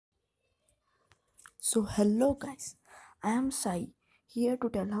So hello guys, I am Sai here to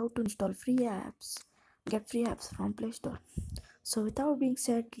tell how to install get free apps from Play Store. So without being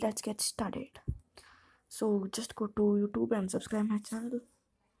said, let's get started. So just go to YouTube and subscribe my channel.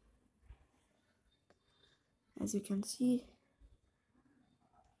 As you can see,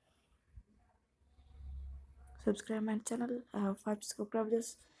 subscribe my channel. I have 5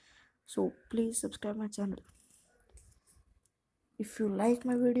 subscribers, so please subscribe my channel. If you like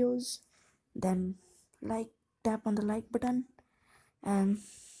my videos, then tap on the like button, and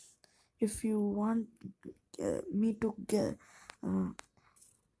if you want me to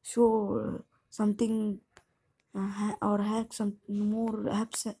show something or hack some more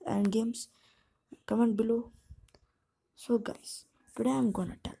apps and games, comment below. So guys, today I'm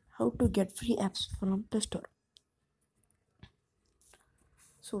gonna tell how to get free apps from the store.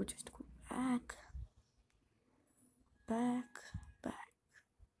 So just go back back.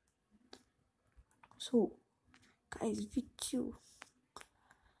 So guys, with you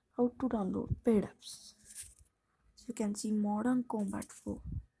how to download paid apps. So you can see Modern Combat 4.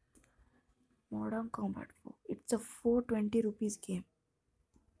 It's a 420 rupees game.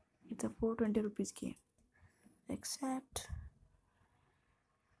 Except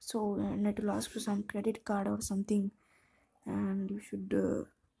so and it will ask for some credit card or something, and you should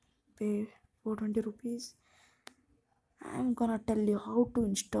pay 420 rupees. I'm gonna tell you how to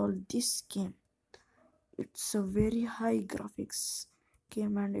install this game. It's a very high graphics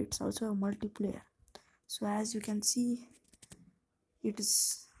game and it's also a multiplayer. So as you can see, it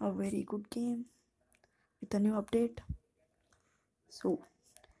is a very good game with a new update. So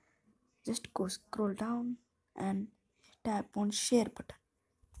just go scroll down and tap on share button.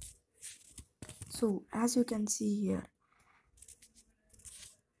 So as you can see here,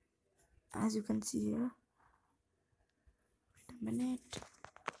 wait a minute,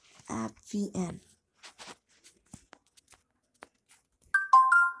 appvn.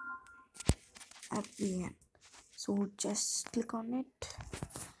 So just click on it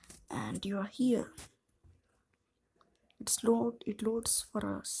and you are here. It loads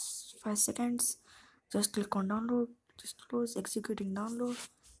for us 5 seconds. Just click on download, just close executing download,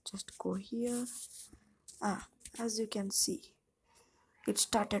 just go here. As you can see, it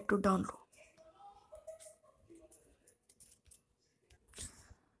started to download.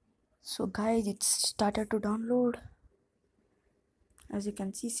 So guys, it started to download. As you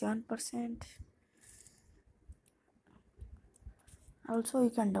can see, 7%. Also you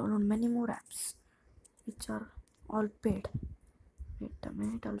can download many more apps which are all paid. Wait a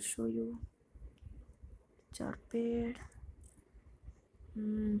minute, I'll show you which are paid.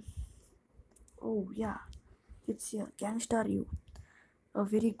 Oh yeah, it's here, Gangstar U, a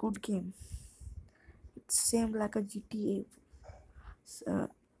very good game. It's same like a GTA,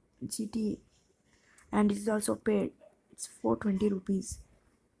 and it's also paid. It's 420 rupees.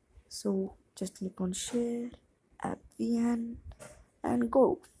 So just click on share appvn and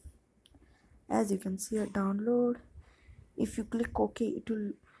go. As you can see, a download. If you click OK, it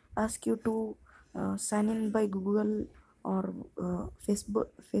will ask you to sign in by Google or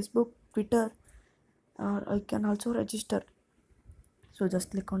Facebook, Twitter, or I can also register. So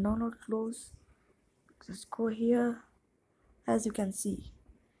just click on download, close, just go here. As you can see,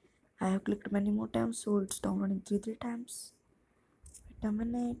 I have clicked many more times, so it's downloading three times. Wait a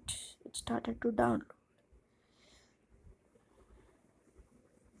minute, it started to download.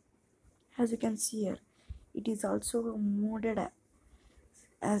 As you can see here, it is also a modded app,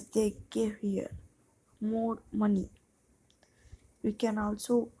 as they give here more money. You can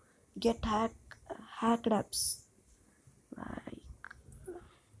also get hacked apps like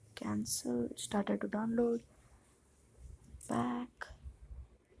cancel. It started to download. Back.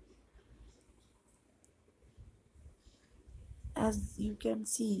 As you can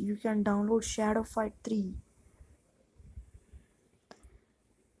see, you can download Shadow Fight 3.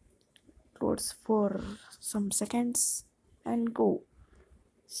 Loads for some seconds and go.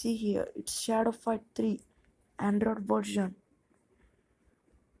 See here, it's Shadow Fight 3 Android version.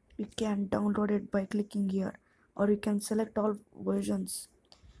 You can download it by clicking here, or you can select all versions.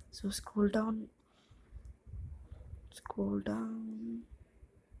 So scroll down.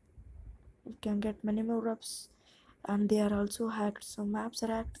 You can get many more apps, and they are also hacked. Some apps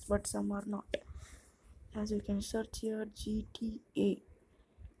are hacked, but some are not. As you can search here, GTA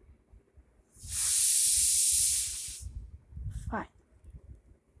 5.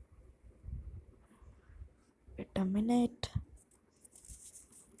 Wait a minute,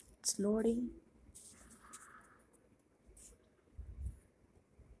 it's loading.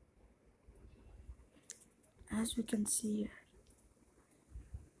 As we can see here,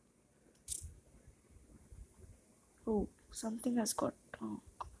 Oh, something has got wrong.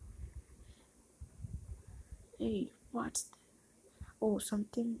 Hey, what's that? Oh,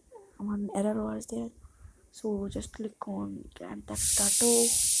 something, one error was there. So just click on Grand Theft Auto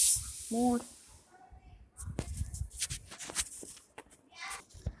mode.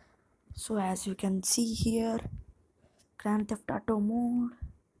 So as you can see here, Grand Theft Auto mode,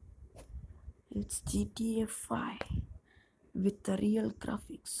 it's GTA 5 with the real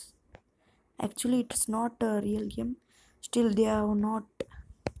graphics. Actually, it's not a real game. Still, they have not.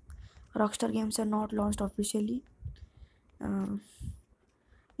 Rockstar Games are not launched officially. Uh,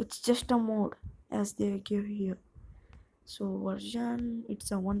 it's just a mode as they give here. So version, it's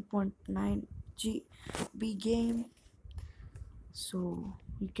a 1.9 GB game. So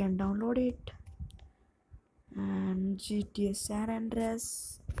you can download it. And GTA San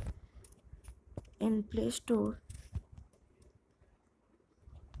Andreas in Play Store.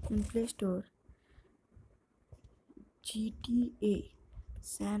 GTA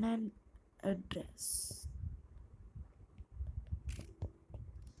San Andreas.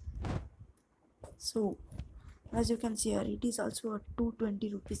 So as you can see here, it is also a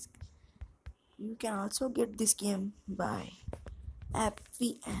 220 rupees. You can also get this game by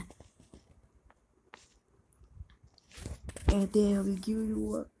appvn. They will give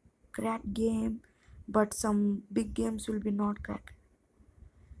you a crack game, but some big games will be not cracked.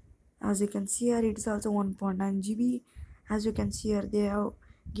 As you can see here, it is also 1.9 GB. As you can see here, they have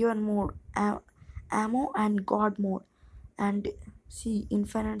given mode ammo and god mode, and see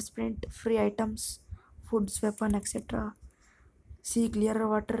infinite sprint, free items, foods, weapon, etc. See clearer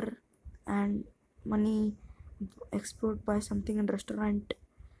water and money, explored by something in restaurant,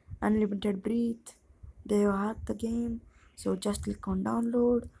 unlimited breathe. They have the game. So just click on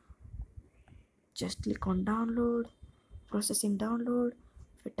download. Processing download.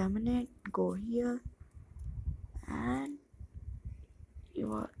 Wait a minute, go here, and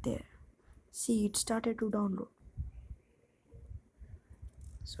you are there. See, it started to download.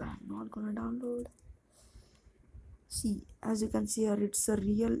 So I'm not gonna download. See, as you can see here, it's a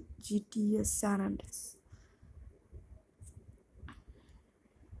real GTA San Andreas.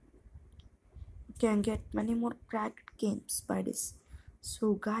 You can get many more cracked games by this.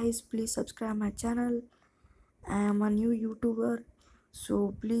 So guys, please subscribe my channel. I am a new YouTuber,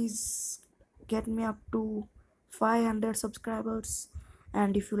 so please get me up to 500 subscribers.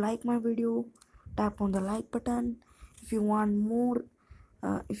 And if you like my video, tap on the like button. If you want more,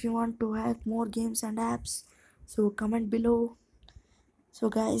 if you want to have more games and apps, so comment below. So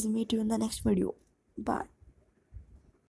guys, meet you in the next video. Bye.